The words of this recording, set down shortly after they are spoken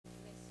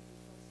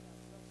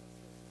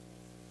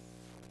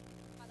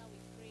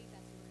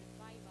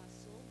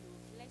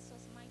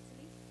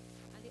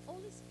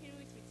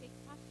Spirit will take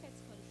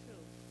perfect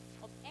control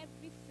of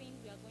everything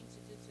we are going to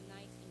do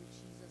tonight in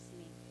Jesus'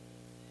 name.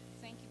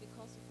 Thank you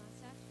because you've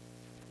answered.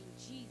 In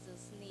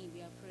Jesus' name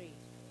we are praying.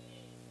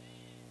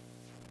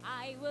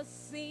 I will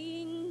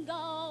sing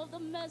of the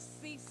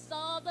mercies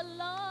of the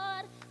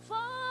Lord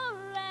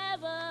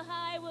forever.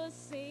 I will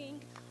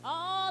sing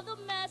all the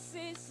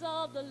mercies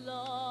of the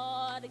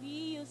Lord.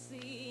 You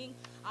sing.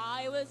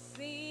 I will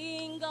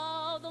sing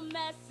all the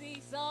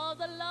mercies of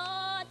the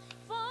Lord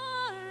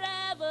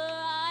forever.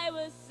 I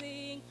will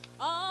sing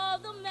all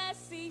the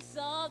mercies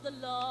of the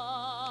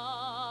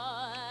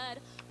Lord.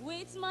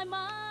 With my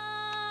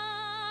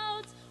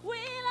mouth will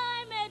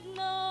I make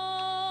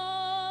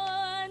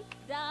known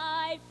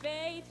thy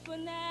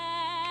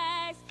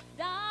faithfulness,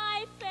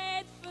 thy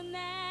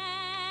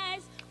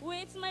faithfulness.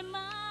 With my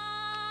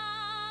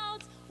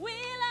mouth will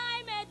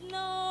I make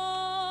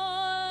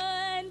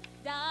known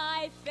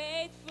thy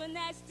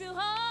faithfulness to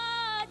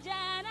all generation.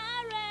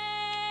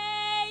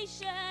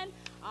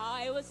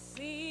 I will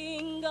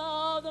sing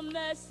all the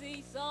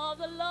mercies of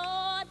the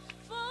Lord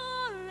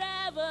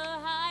forever.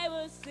 I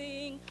will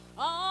sing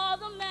all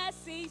the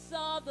mercies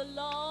of the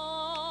Lord.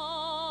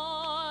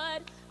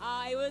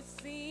 I will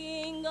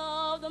sing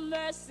all the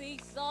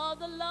mercies of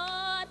the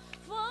Lord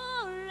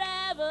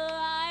forever.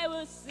 I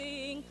will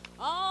sing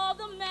all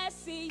the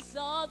mercies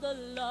of the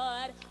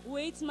Lord.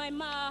 With my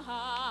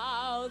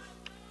mouth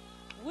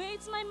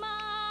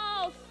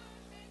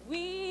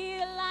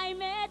will I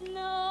make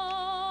known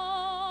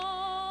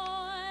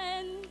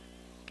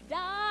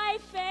thy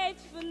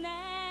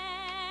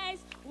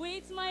faithfulness.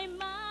 With my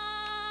mouth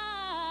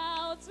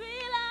will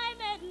I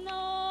make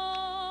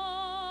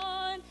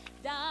known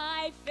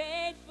thy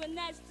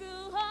faithfulness to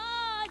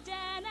all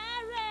generation.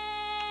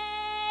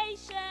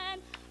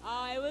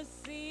 I will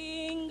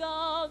sing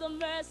all the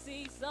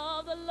mercies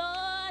of the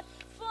Lord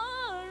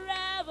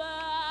forever.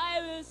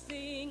 I will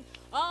sing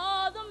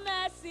all the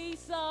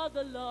mercies of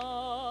the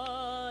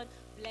Lord.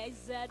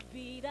 Blessed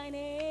be thy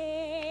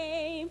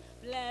name,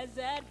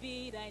 blessed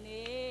be thy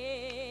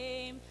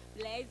name,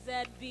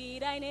 blessed be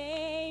thy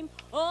name,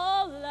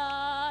 oh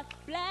Lord,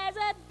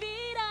 blessed be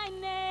thy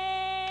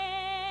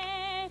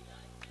name.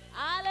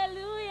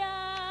 Hallelujah,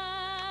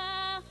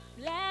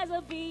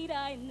 blessed be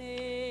thy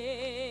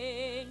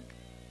name.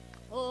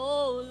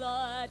 Oh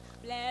Lord,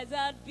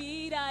 blessed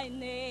be thy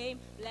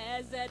name,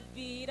 blessed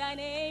be thy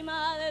name,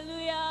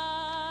 hallelujah,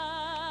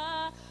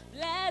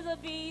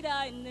 blessed be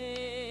thy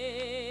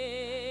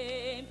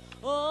name.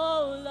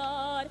 Oh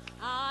Lord,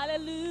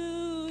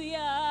 hallelujah,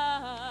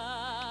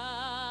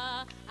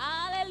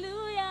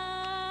 hallelujah,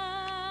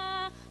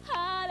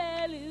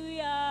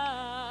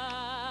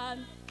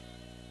 hallelujah.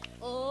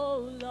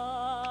 Oh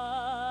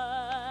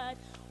Lord,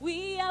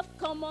 we have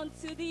come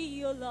unto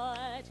thee, O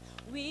Lord.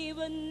 We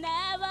will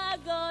never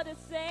go the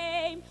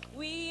same.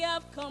 We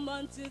have come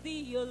unto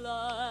thee, O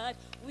Lord.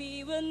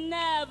 We will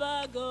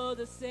never go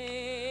the same.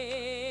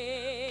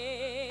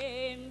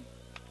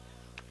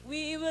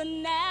 We will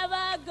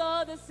never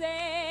go the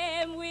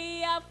same.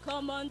 We have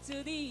come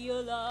unto thee,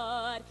 O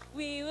Lord.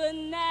 We will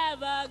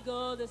never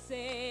go the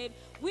same.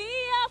 We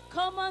have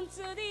come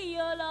unto thee,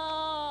 O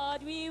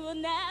Lord. We will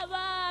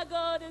never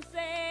go the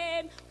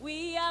same.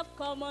 We have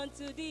come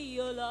unto thee,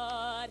 O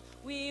Lord.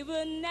 We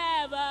will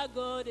never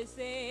go the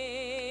same.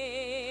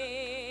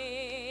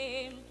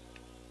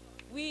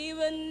 We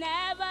will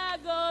never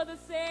go the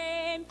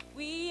same.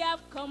 We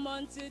have come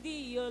unto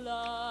thee, O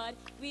Lord.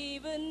 We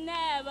will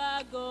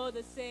never go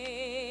the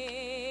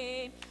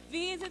same.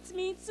 Visit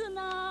me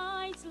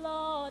tonight,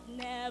 Lord,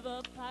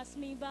 never pass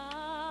me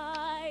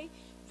by.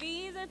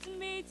 Visit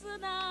me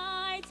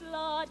tonight,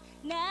 Lord,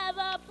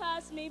 never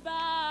pass me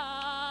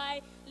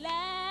by.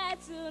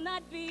 Let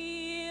tonight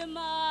be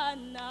my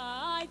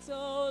night,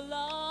 oh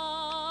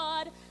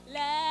Lord.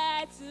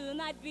 Let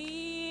tonight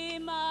be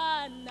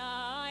my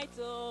night,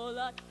 oh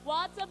Lord.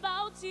 What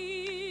about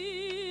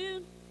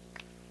you?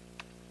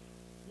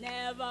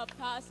 Never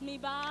pass me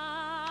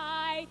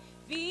by.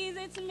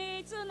 Visit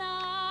me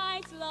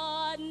tonight,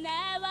 Lord,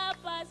 never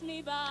pass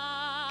me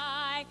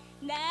by.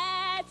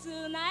 Let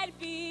tonight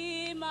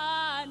be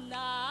my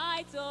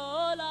night,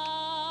 oh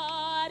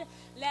Lord.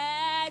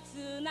 Let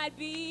tonight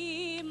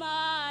be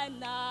my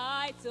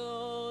night,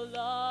 oh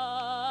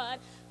Lord.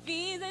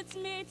 Visit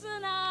me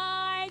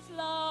tonight,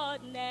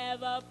 Lord,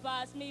 never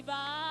pass me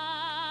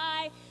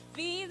by.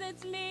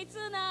 Visit me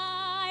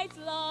tonight,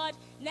 Lord,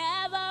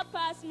 never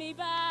pass me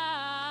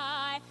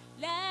by.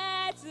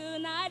 Let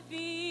tonight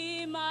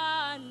be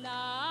my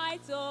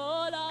night,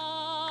 oh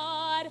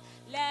Lord.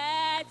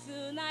 Let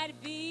tonight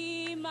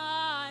be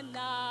my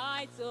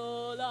night,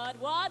 oh Lord.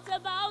 What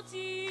about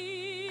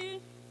you?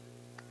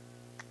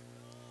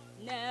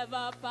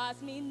 Never pass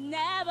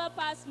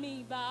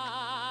me by.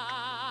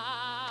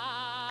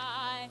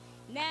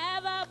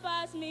 Never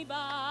pass me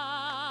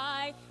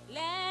by.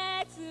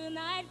 Let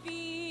tonight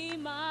be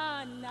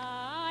my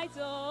night,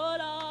 oh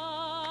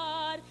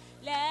Lord.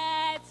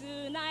 Let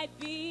tonight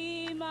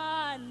be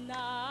my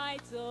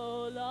night,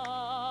 oh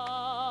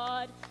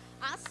Lord.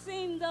 I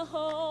sing the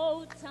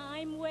whole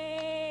time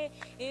way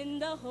in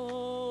the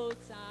whole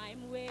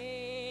time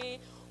way.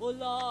 Oh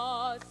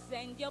Lord,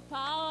 send your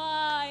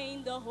power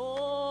in the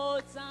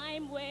whole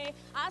time way.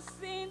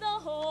 As in the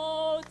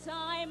whole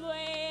time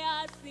way,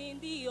 as in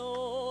the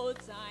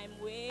old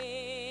time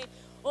way.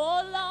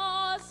 Oh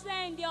Lord,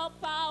 send your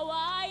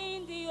power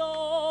in the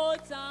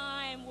old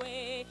time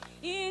way,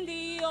 in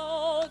the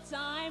old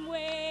time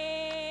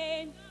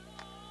way.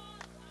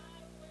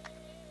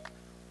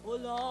 Oh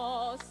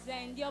Lord,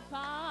 send your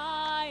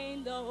power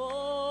in the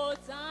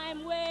old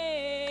time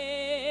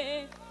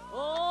way,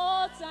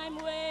 old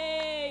time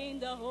way, in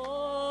the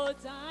old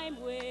time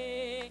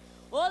way.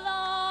 Oh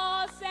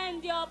Lord,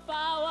 send your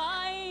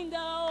power in the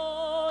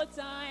old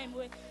time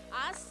way,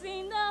 as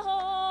in the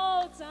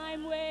whole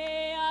time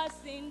way,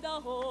 as in the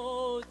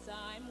whole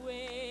time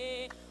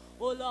way.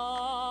 Oh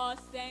Lord,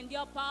 send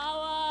your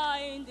power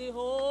in the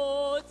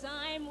whole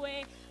time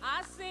way,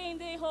 as in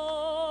the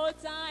whole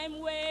time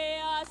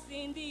way, as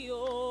in the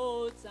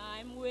old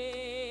time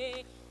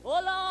way.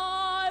 Oh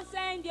Lord,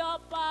 send your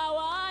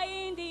power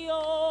in the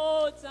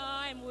old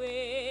time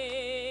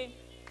way.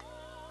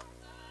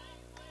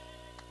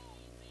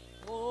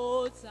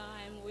 Old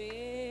time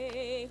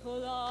way. Oh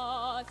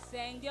Lord,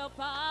 send your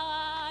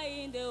power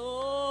in the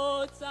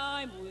old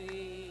time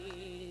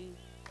way,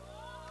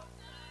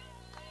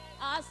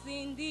 as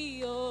in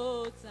the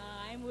old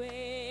time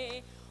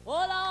way.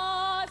 Oh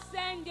Lord,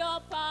 send your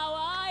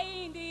power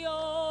in the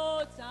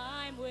old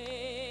time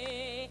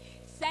way.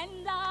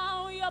 Send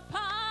down your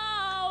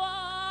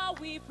power,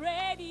 we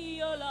pray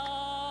thee, oh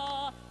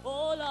Lord.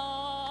 Oh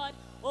Lord,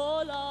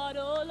 oh Lord,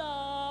 oh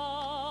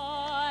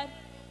Lord.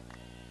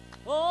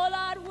 Oh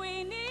Lord,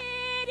 we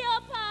need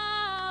your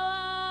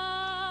power.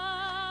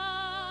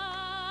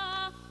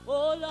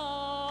 Oh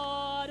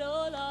Lord,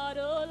 oh Lord,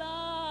 oh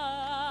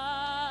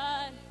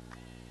Lord.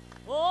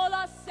 Oh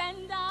Lord,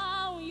 send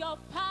down your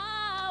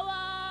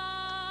power.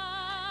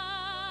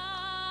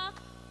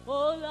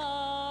 Oh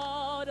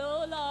Lord,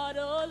 oh Lord,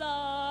 oh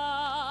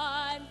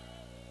Lord.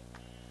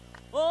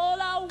 Oh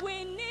Lord,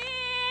 we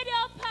need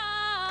your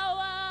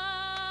power.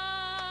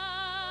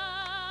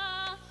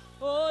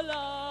 Oh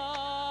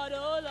Lord,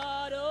 oh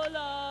Lord, oh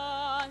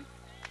Lord.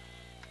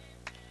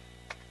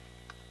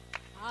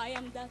 I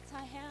am that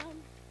I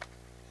am.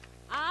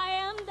 I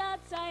am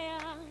that I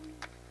am.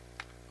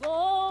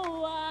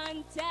 Go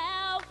and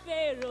tell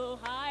Pharaoh,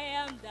 I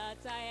am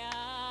that I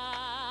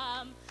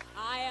am.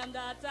 I am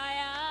that I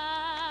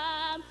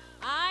am.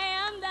 I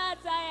am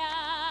that I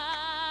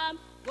am.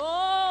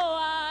 Go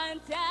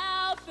and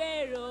tell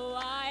Pharaoh,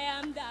 I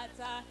am that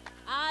I am.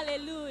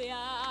 Hallelujah.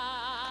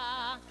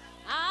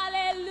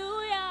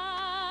 Hallelujah.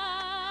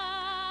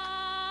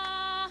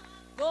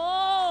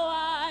 Go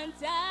and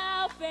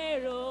tell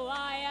Pharaoh,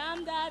 I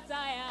am that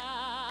I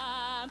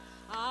am.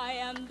 I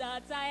am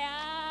that I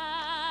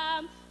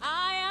am.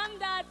 I am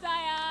that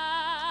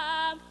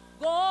I am.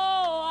 Go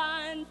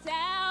and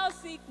tell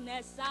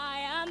sickness, I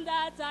am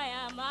that I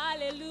am.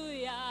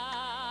 Hallelujah.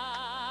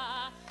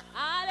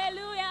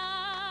 Hallelujah.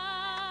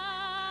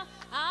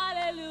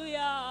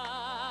 Hallelujah.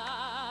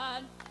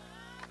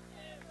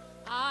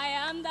 I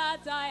am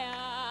that I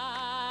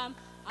am.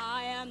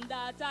 I am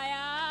that I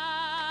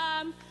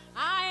am.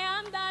 I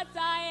am that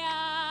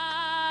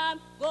I am.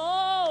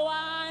 Go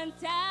and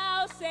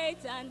tell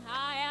Satan,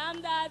 I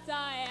am that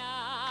I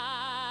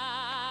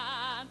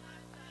am.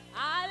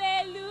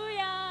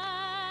 Hallelujah.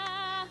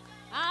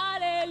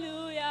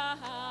 Hallelujah.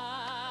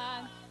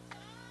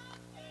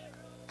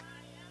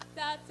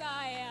 That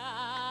I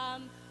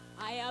am.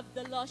 I have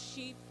the lost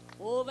sheep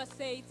over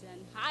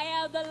Satan. I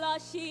have the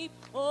lost sheep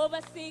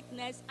over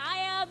sickness. I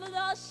have the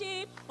lost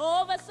sheep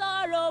over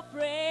sorrow.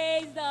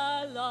 Praise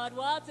the Lord.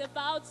 What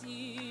about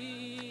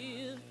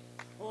you?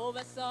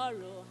 Over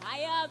sorrow, I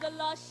have the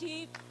lost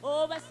sheep.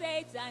 Over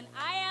Satan,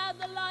 I have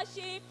the lost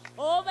sheep.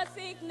 Over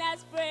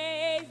sickness,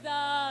 praise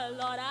the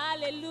Lord.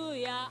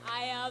 Hallelujah.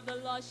 I have the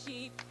lost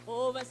sheep.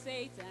 Over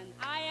Satan,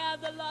 I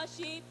have the lost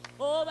sheep.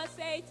 Over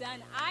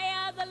Satan, I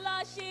have the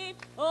lost sheep.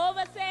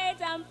 Over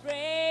Satan,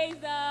 praise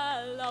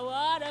the Lord.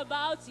 What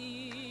about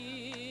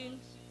you?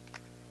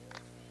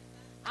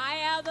 I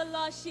have the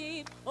lost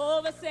sheep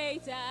over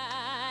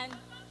Satan.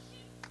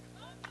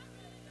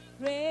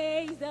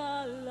 Praise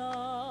the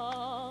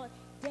Lord.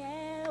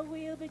 There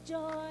will be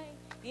joy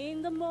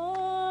in the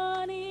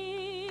morning.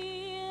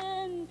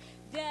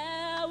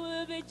 There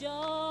will be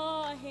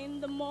joy in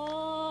the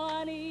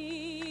morning.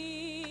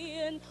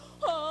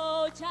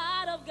 Oh,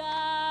 child of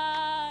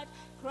God,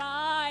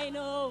 cry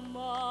no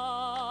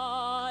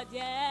more.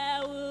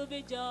 There will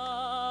be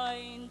joy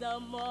in the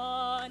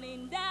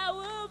morning. There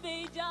will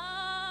be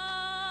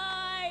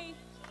joy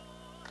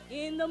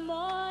in the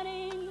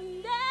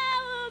morning.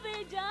 There will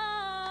be joy.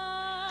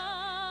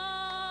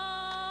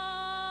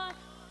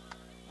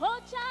 Oh,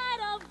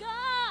 child of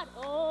God,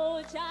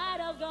 oh,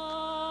 child of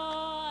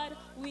God,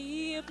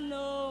 weep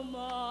no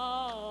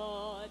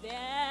more.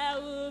 There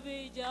will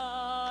be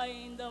joy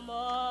in the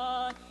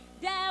morning.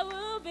 There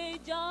will be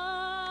joy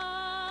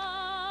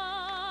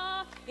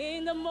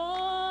in the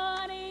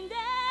morning.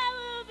 There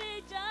will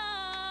be joy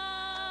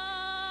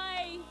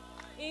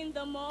in in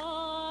the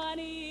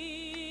morning.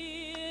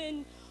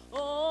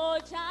 Oh,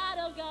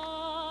 child of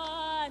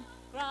God,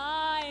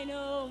 cry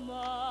no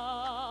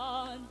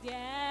more.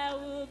 There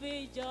will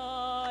be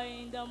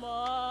joy in the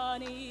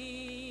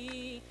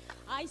morning.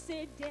 I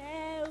said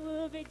there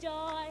will be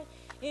joy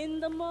in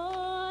the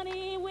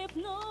morning. Weep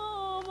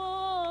no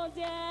more.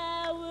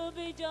 There will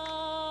be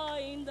joy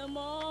in the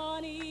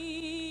morning.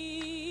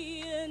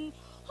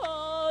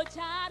 Oh,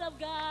 child of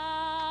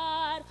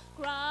God,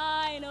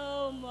 cry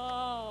no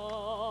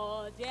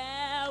more.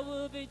 There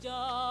will be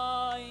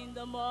joy in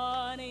the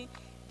morning.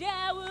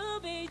 There will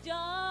be joy.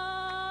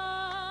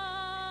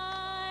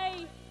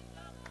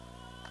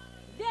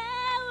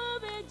 There will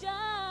be joy.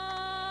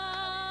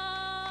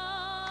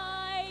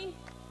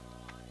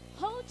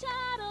 Oh,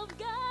 child of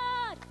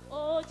God,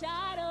 oh,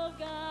 child of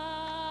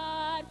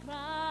God,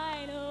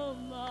 cry no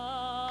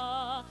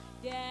more.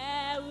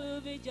 There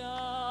will be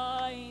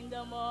joy in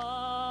the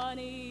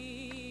morning.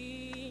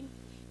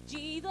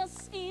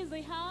 Jesus is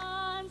the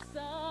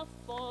answer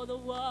for the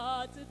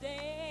world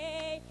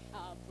today.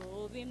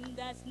 Above him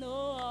there's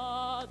no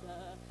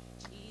other.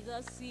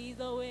 Jesus is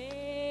the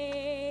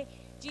way.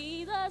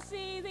 Jesus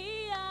is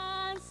the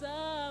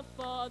answer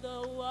for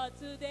the world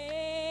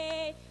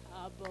today.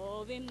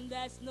 Above him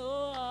there's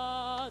no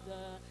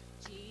other.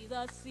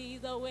 Jesus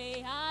is the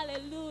way.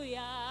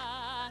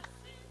 Hallelujah.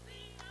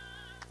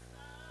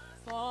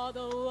 For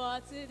the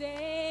world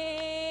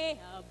today,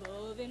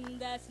 above him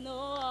there's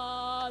no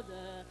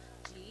other.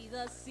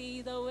 Jesus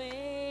is the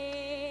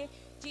way.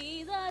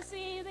 Jesus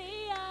is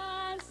the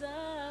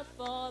answer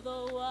for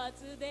the world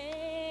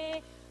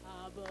today.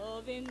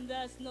 Above him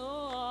there's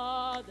no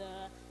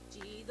other.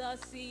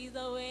 Jesus is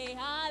the way.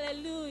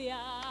 Hallelujah.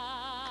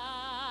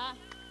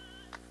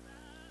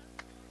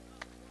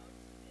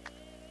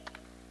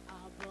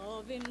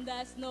 Above him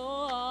there's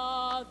no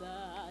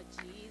other.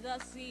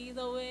 Jesus is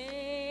the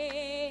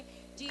way.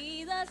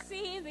 Jesus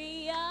is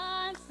the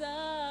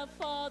answer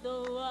for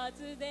the world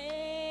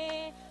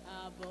today.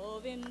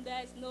 Above him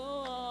there's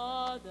no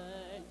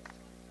other.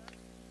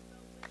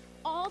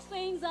 All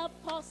things are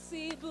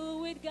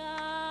possible with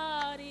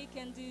God. He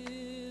can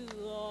do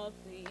all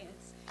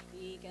things.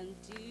 He can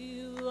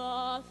do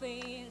all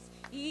things.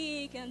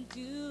 He can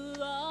do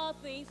all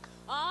things.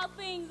 All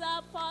things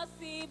are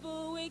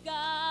possible with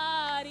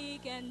God. He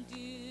can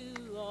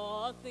do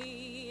all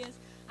things.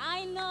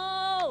 I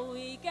know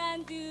he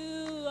can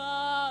do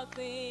all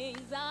things.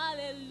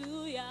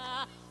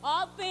 Hallelujah.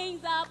 All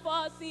things are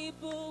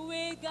possible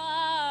with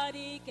God.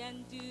 He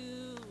can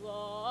do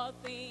all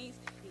things.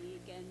 He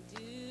can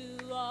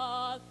do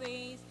all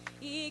things.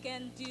 He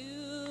can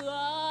do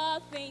all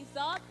things.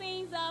 All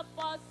things are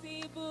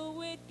possible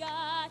with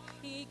God.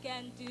 He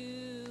can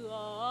do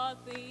all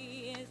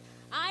things.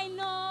 I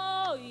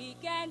know he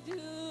can do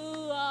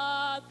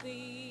all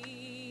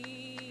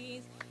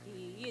things.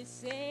 He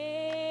is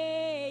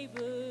able,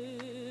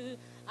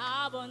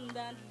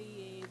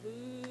 abundantly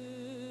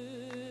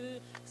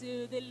able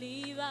to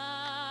deliver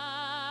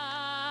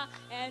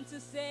and to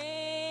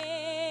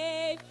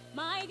save.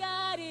 My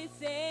God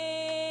is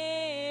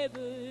able,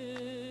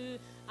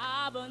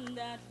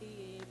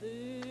 abundantly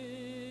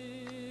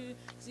able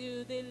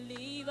to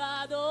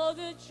deliver those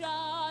who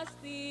trust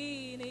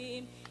in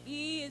him.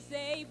 He is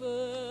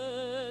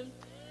able,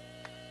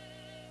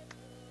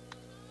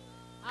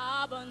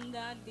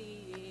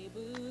 abundantly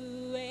able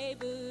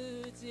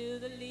to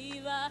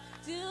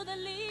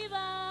deliver,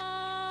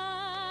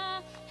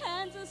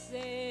 and to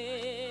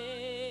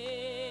save.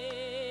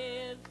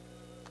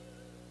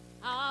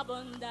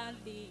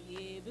 Abundantly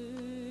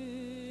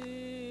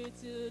able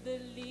to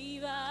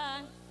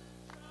deliver,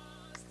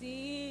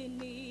 in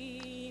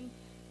him.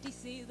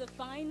 This is the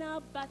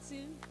final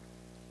battle.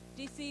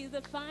 This is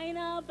the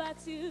final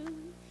battle.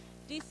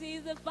 This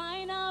is the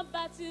final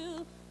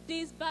battle.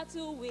 This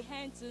battle we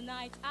end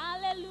tonight.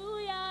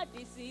 Hallelujah.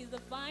 This is the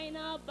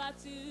final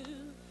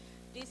battle.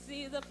 This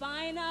is the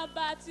final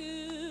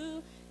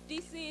battle.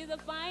 This is the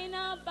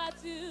final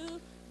battle.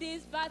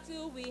 This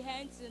battle we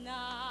end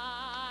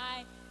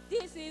tonight.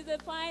 This is the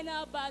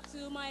final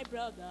battle, my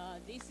brother.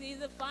 This is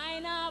the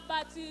final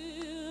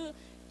battle.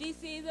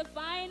 This is the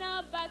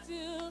final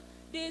battle.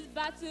 This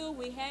battle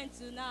we end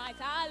tonight.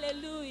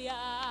 Hallelujah.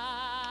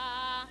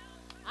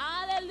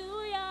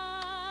 Hallelujah.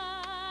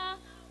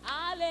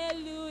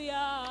 Hallelujah.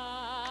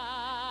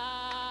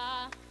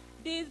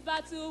 This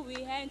battle we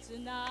end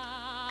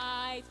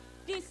tonight.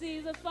 This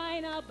is the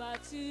final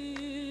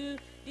battle.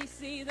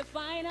 This is the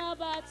final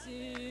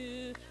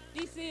battle.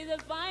 This is the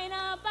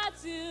final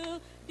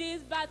battle.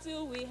 This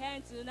battle we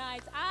end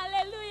tonight.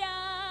 Hallelujah.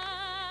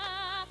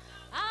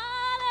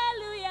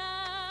 Hallelujah.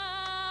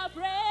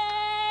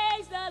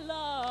 Praise the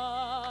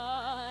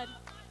Lord.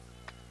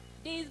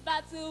 This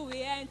battle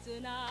we end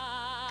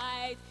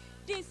tonight.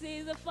 This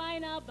is the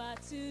final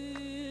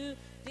battle.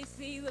 This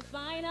is the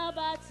final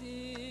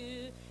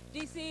battle.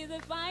 This is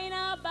the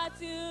final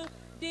battle.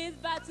 This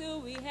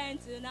battle we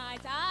end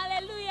tonight.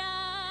 Hallelujah.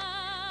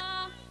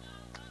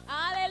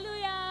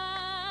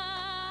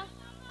 Hallelujah.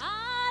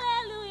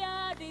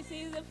 Hallelujah. This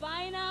is the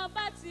final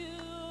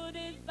battle.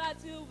 This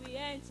battle we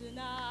end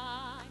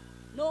tonight.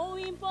 No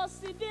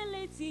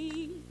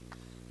impossibility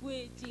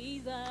with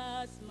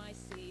Jesus, my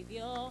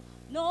Savior.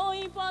 No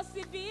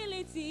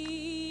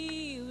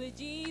impossibility with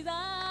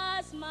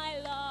Jesus, my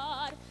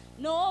Lord.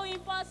 No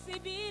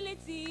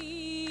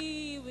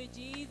impossibility with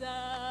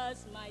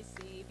Jesus, my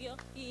Savior.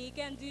 He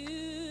can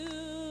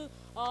do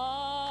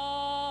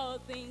all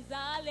things,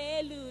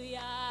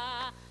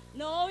 hallelujah.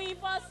 No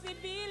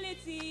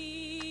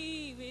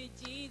impossibility with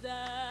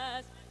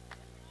Jesus.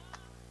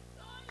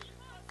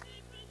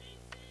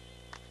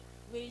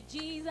 With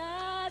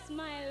Jesus,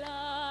 my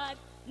Lord.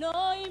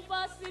 No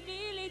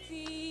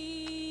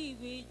impossibility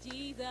with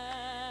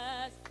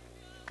Jesus.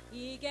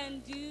 He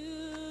can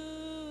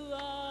do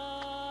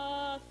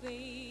all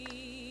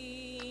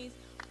things.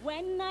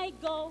 When I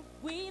go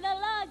with the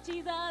Lord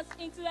Jesus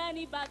into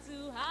any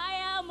battle, I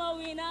am a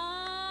winner.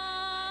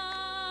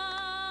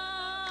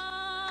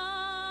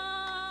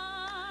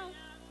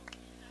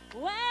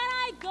 When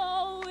I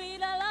go with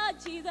the Lord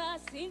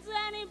Jesus into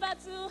any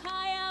battle,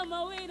 I am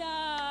a winner.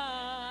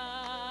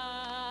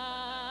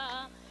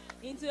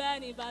 Into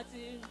any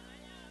battle.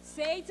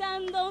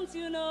 Satan, don't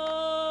you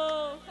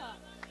know?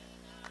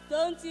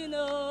 Don't you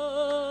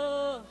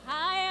know?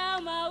 I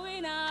am a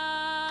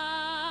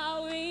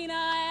winner,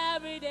 winner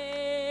every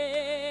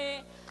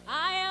day.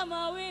 I am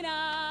a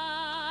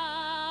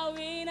winner,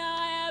 winner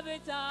every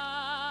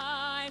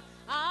time.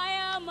 I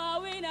am a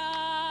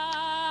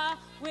winner,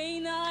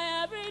 winner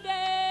every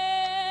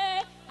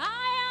day.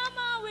 I am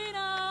a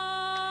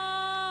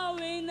winner,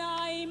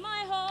 winner in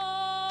my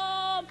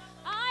home.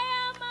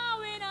 I am a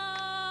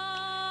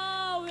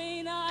winner,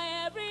 winner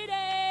every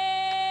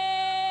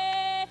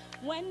day.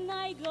 When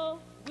I go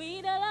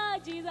with the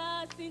Lord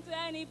Jesus into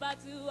any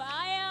battle,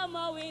 I am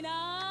a winner.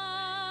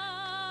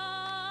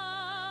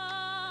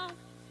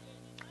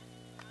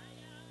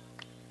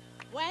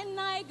 When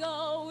I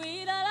go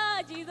with the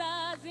Lord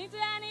Jesus into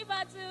any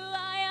battle,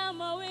 I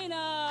am a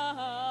winner.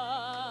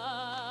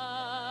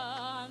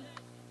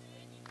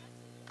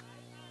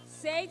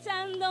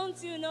 Satan,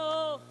 don't you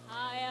know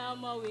I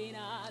am a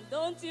winner?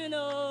 Don't you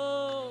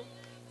know?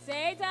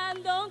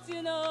 Satan, don't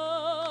you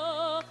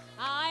know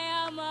I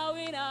am a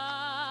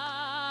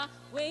winner?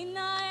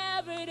 Winner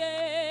every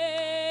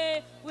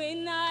day,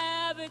 winner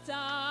every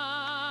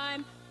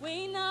time.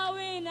 Winner,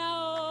 winner,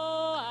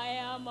 oh, I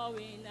am a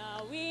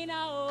winner.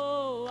 Winner,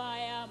 oh, I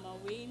am a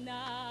winner.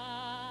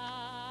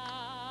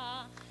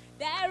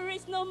 There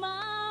is no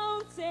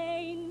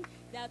mountain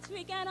that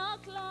we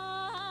cannot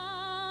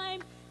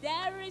climb.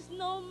 There is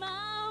no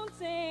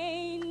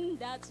mountain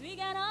that we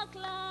cannot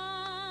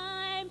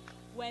climb.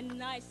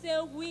 When I say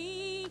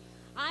we,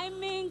 I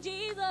mean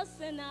Jesus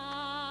and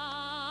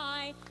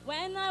I.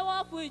 When I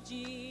walk with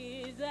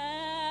Jesus,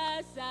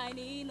 I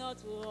need not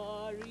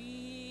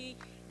worry.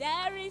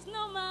 There is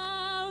no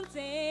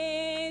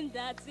mountain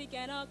that we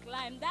cannot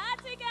climb, that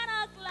we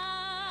cannot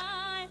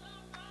climb.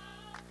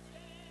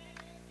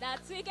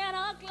 That we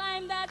cannot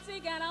climb, that we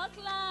cannot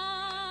climb.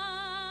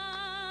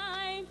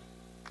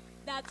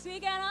 That we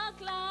cannot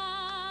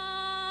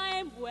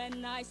climb.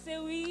 When I say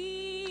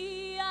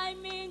we, I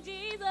mean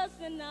Jesus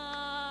and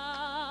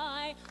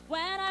I.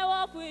 When I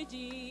walk with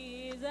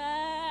Jesus,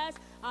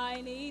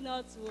 I need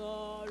not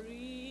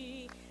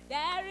worry.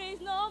 There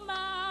is no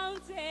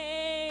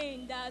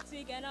mountain that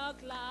we cannot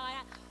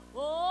climb.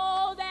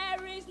 Oh,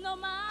 there is no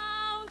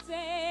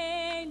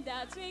mountain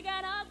that we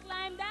cannot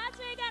climb, that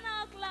we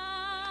cannot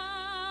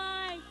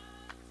climb.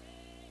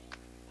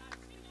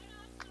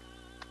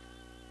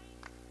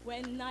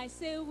 When I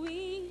say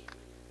we,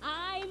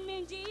 I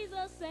mean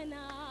Jesus and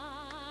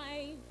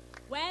I.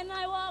 When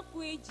I walk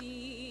with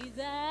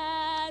Jesus,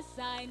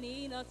 I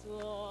need not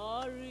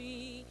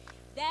worry.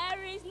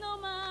 There is no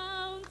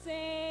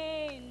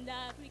mountain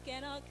that we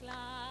cannot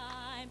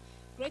climb.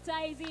 Greater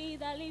is He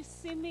that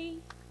lives in me.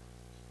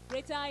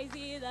 Greater is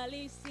He that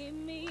lives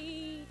in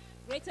me.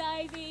 Greater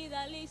is He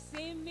that lives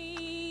in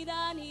me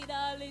than he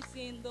that lives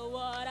in the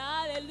world.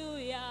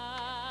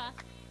 Hallelujah.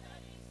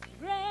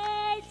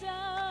 Greater,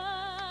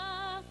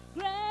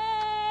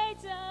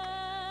 greater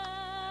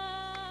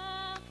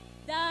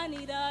than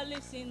he that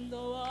lives in the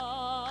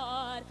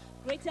world.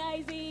 Greater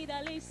is He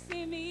that lives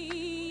in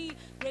me.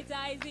 Greater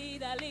is He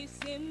that lives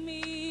in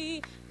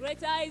me.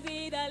 Greater is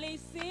He that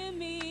lives in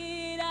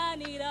me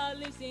than he that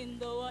lives in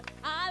the world.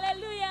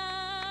 Hallelujah.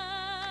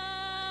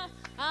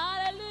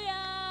 Hallelujah.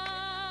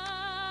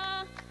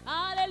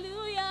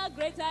 Hallelujah.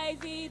 Greater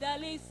is He that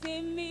lives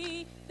in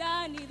me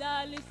than he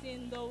that lives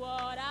in the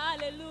world.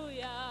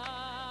 Hallelujah.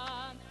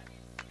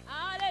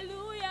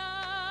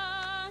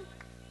 Hallelujah.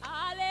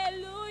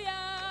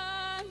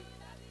 Hallelujah.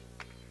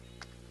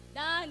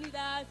 Than he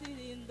that is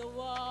in the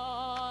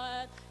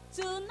world.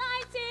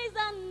 Tonight is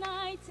the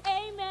night,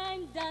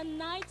 amen, the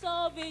night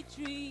of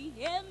victory,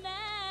 amen.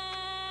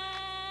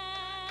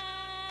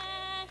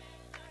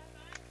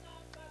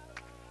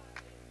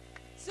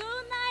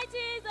 Tonight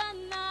is the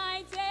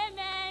night,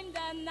 amen,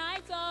 the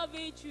night of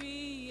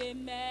victory,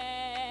 amen.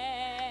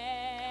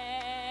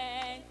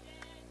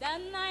 The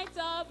night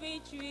of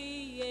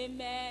victory,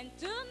 amen.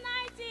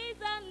 Tonight is